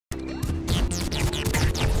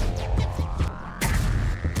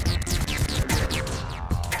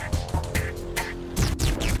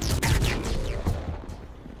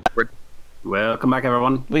Welcome back,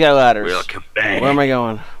 everyone. We got ladders. Welcome back. Where am I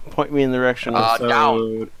going? Point me in the direction of...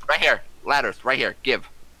 Down. Right here. Ladders. Right here. Give.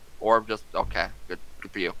 Or just... Okay. Good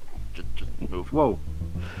for you. Just move. Whoa.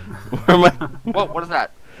 Where am I? Whoa, what is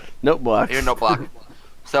that? Note blocks. Your note block.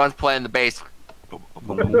 Someone's playing the bass.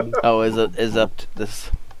 Oh, is up to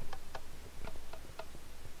this.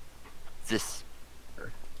 This.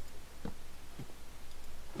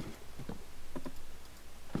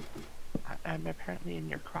 I'm apparently in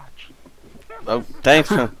your crotch. Oh,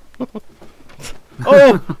 thanks.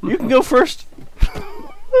 Oh, you can go first.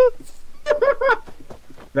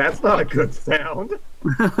 That's not a good sound.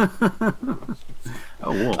 Oh,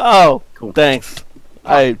 whoa. Oh, Cool. thanks.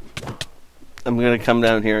 I'm gonna come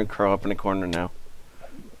down here and curl up in a corner now.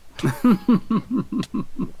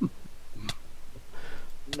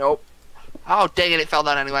 Nope. Oh, dang it, it fell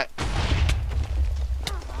down anyway.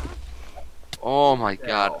 Oh my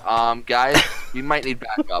god. Guys, we might need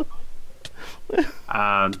backup.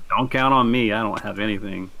 Don't count on me. I don't have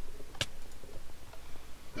anything.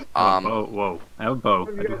 Whoa. I have a bow.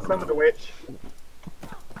 You gonna summon the witch?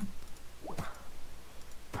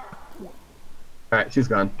 Alright, she's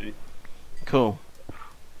gone. Cool.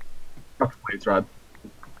 Oh, blades rod.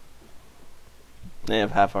 They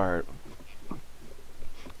have half a heart.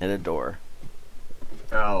 And a door.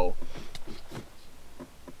 Oh.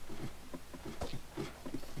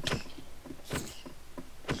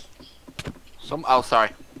 Oh,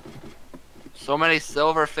 sorry. So many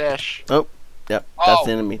silverfish. Oh, yep, that's Oh.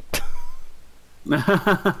 the enemy.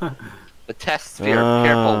 The test sphere.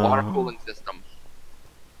 Careful, water cooling system.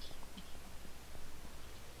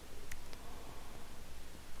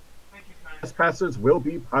 Trespassers will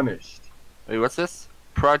be punished. Wait, what's this?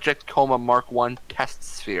 Project Coma Mark 1 test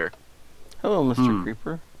sphere. Hello, Mr.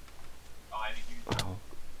 Creeper. Oh.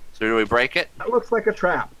 So do we break it? That looks like a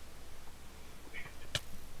trap.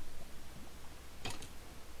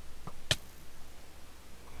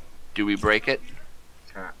 Do we break it?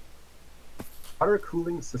 Trap. Water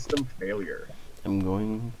cooling system failure. I'm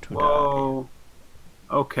going to Whoa.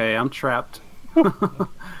 Okay, I'm trapped.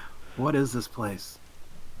 What is this place?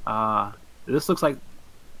 This looks like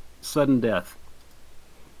sudden death.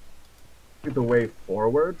 The way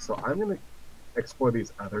forward, so I'm gonna explore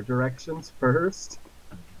these other directions first.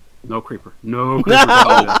 No creeper. No creeper.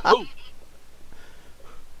 die.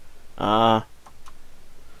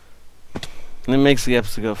 It makes the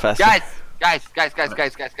episode go faster. Guys,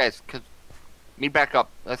 meet back up.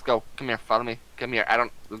 Let's go. Come here, follow me. Come here. I'm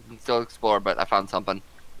still explore, but I found something.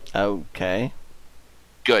 Okay.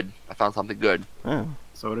 Good. I found something good. Oh.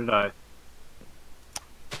 So did I.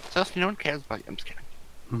 So no one cares about you. I'm just kidding.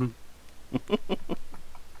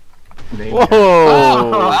 Name Whoa!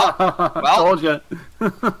 Oh, well, Told you.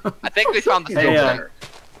 I think we found the tag. same Yeah. thing.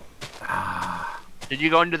 Did you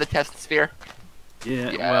go into the test sphere?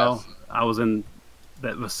 Yeah, Yes. well, I was in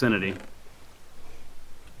that vicinity.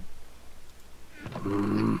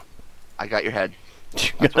 I got your head. You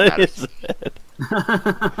That's got what his head.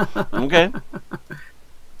 Okay.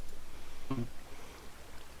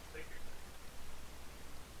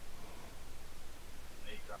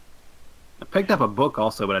 I picked up a book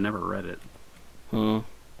also, but I never read it. So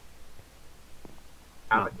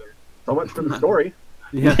much for the story.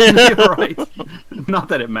 Yeah, you're right. Not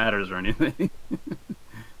that it matters or anything.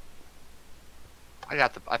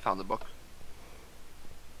 I found the book.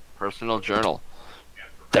 Personal journal.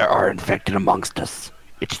 There are infected amongst us.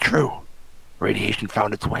 It's true. Radiation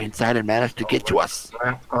found its way inside and managed to get to us.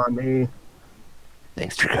 Rat on me.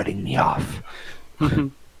 Thanks for cutting me off.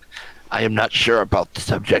 I am not sure about the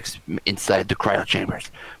subjects inside the cryo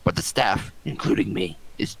chambers, but the staff, including me,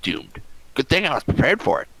 is doomed. Good thing I was prepared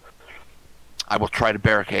for it. I will try to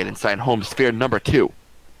barricade inside home sphere number 2.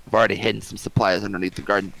 I've already hidden some supplies beneath the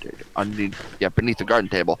garden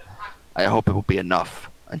table. I hope it will be enough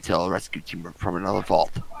until a rescue team from another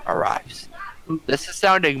vault arrives. This is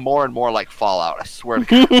sounding more and more like Fallout, I swear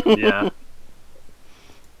to God. Yeah.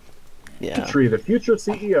 Yeah. Tree, the future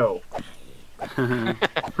CEO.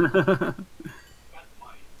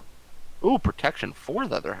 Ooh, protection for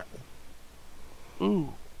leather.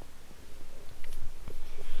 Ooh.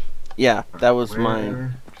 Yeah, that was Where-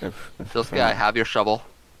 mine. This guy, have your shovel.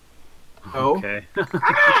 Oh. Okay.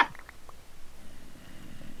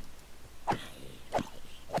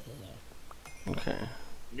 Okay.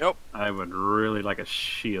 Nope. I would really like a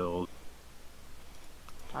shield.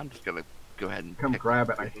 I'm just gonna go ahead and Come pick grab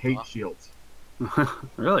it. I this hate up. shields.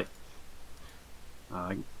 Really?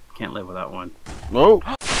 I can't live without one. Whoa.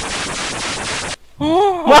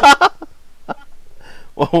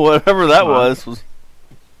 Well, whatever that was.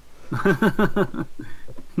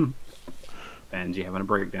 Benji having a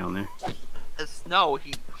breakdown there. No,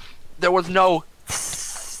 there was no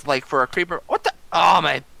like for a creeper. What the? Oh,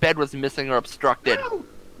 my bed was missing or obstructed.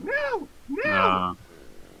 No.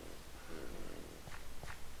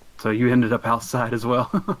 So you ended up outside as well.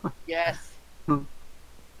 Yes.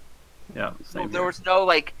 Yeah, same There here. was no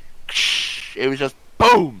like. It was just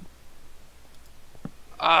boom.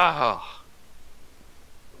 Oh.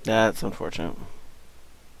 That's unfortunate.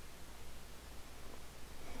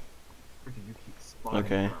 Where do you keep spawning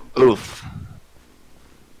Okay. from? Oof.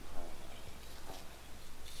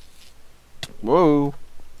 Whoa.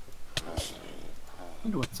 I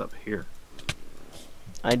wonder what's up here.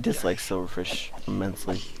 I dislike silverfish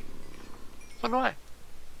immensely. So do I.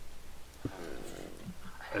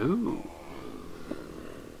 Ooh.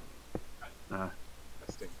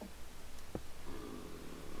 Interesting.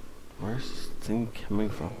 Where's this thing coming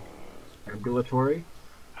from? Ambulatory.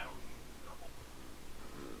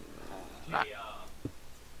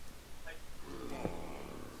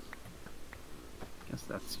 Guess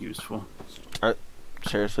that's useful.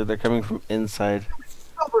 Seriously, they're coming from inside.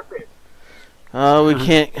 Silverfish. We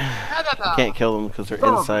can't kill them because they're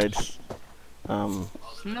inside.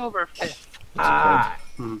 Silverfish. Ah.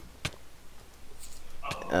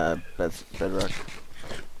 That's bedrock.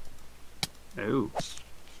 Ooh.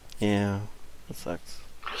 Yeah, that sucks.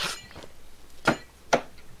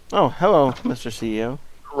 Oh, hello, Mr. CEO.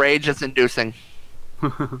 Rage is inducing.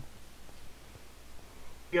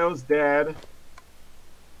 Goes dead.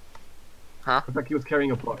 Huh? Looks like he was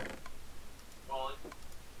carrying a book.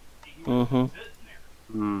 Mm-hmm.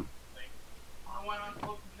 Hmm.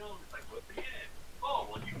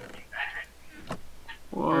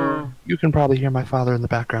 Whoa. You can probably hear my father in the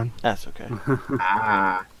background. That's okay.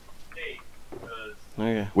 Ah.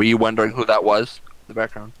 Okay. Were you wondering who that was in the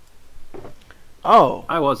background? Oh,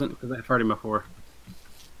 I wasn't, because I've heard him before.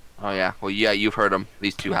 Oh, yeah. Well, yeah, you've heard him.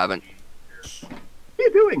 These two haven't. What are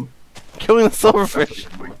you doing? killing the silverfish.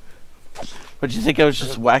 What, do you think I was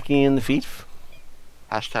just whacking in the feet?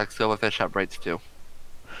 Hashtag silverfish outbreaks too.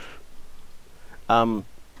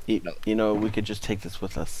 You know, we could just take this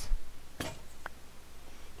with us.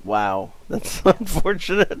 Wow, that's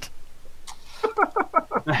unfortunate.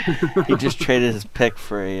 He just traded his pick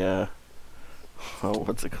for a, oh,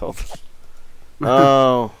 what's it called?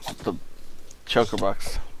 Oh, the choker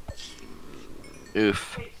box.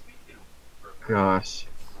 Oof. Gosh.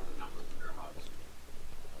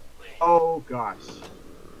 Oh gosh.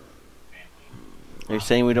 Are you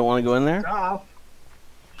saying we don't want to go in there? Stuff.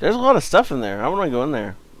 There's a lot of stuff in there. I want to go in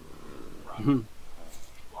there. I'm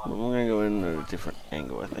gonna go in at a different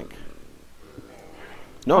angle, I think.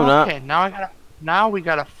 No, I'm not. Okay, now we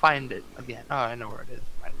gotta find it again. Oh, I know where it is.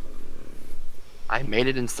 I made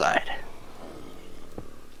it inside.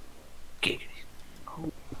 Giggity.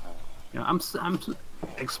 Yeah, I'm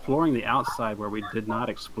exploring the outside where we did not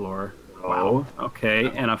explore. Oh. Okay,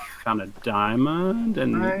 and I found a diamond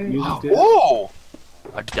and Nice. used it. Whoa!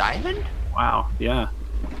 A diamond? Wow, yeah.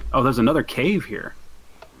 Oh, there's another cave here.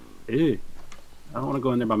 Ew. I don't want to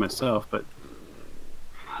go in there by myself, but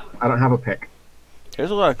I don't have a pick.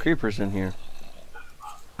 There's a lot of creepers in here.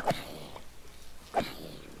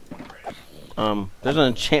 There's an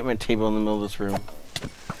enchantment table in the middle of this room.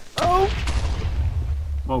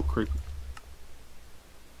 oh, creep.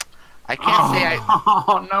 I can't say I.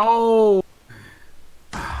 Oh no!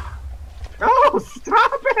 Oh,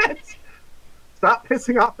 stop it! Stop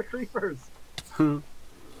pissing off the creepers.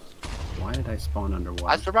 Why did I spawn I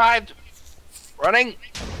underwater? survived. Running.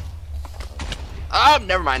 Oh,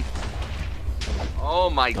 never mind. Oh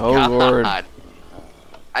my Oh, god. Lord.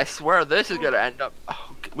 I swear this is gonna end up.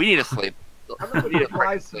 Oh, we need to sleep. I'm gonna We need to be I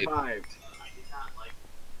freaking sleep. survived.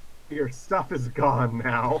 Your stuff is gone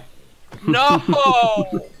now. No!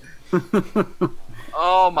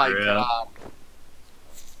 Oh my Yeah. god.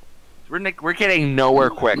 We're getting nowhere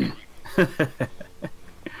quick.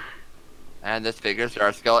 And this figures there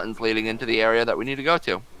are skeletons leading into the area that we need to go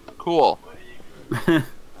to. Cool.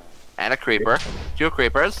 And a creeper. 2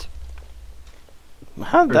 creepers.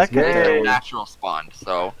 How did that get Yay. there? They're natural spawned,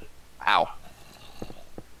 so. Ow.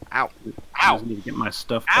 Ow. I Ow. just need to get my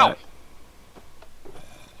stuff Ow. back.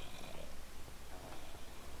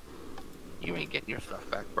 You ain't getting your stuff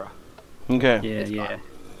back, bro. Okay. Yeah, It's yeah. fine.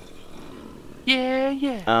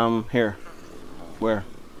 Yeah. Here. Where?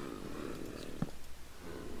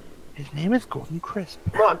 His name is Golden Crisp.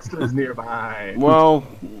 Monsters nearby. Well,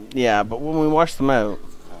 yeah, but when we wash them out,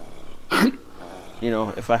 you know,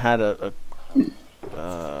 if I had that's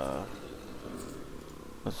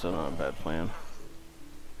not a bad plan.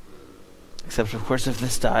 Except, of course, if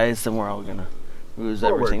this dies, then we're all gonna lose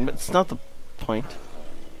Forward. everything. But it's not the point.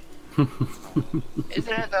 Isn't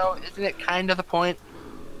it though? Isn't it kind of the point?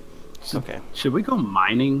 Okay. Should we go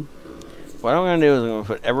mining? What I'm gonna do is I'm gonna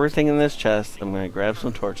put everything in this chest. I'm gonna grab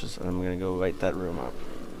some torches and I'm gonna go light that room up.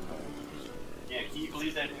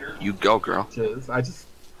 You go, girl. I just.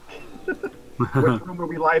 Which room are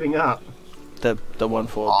we lighting up? The one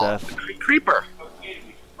full of death. Creeper.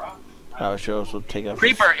 Oh, sure. So take off.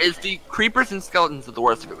 Creeper is the creepers and skeletons are the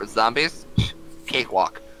worst. If it was zombies,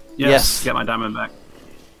 cakewalk. Yes. Get my diamond back.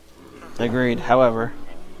 Agreed. However.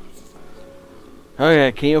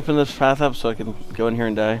 Okay, can you open this path up so I can go in here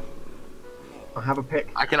and die? I'll have a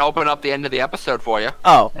pick. I can open up the end of the episode for you.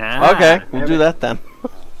 Oh, Ah, okay. We'll do that then.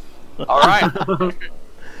 All right. Hope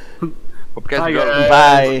you guys Bye, enjoyed. guys.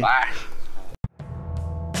 Bye. Bye.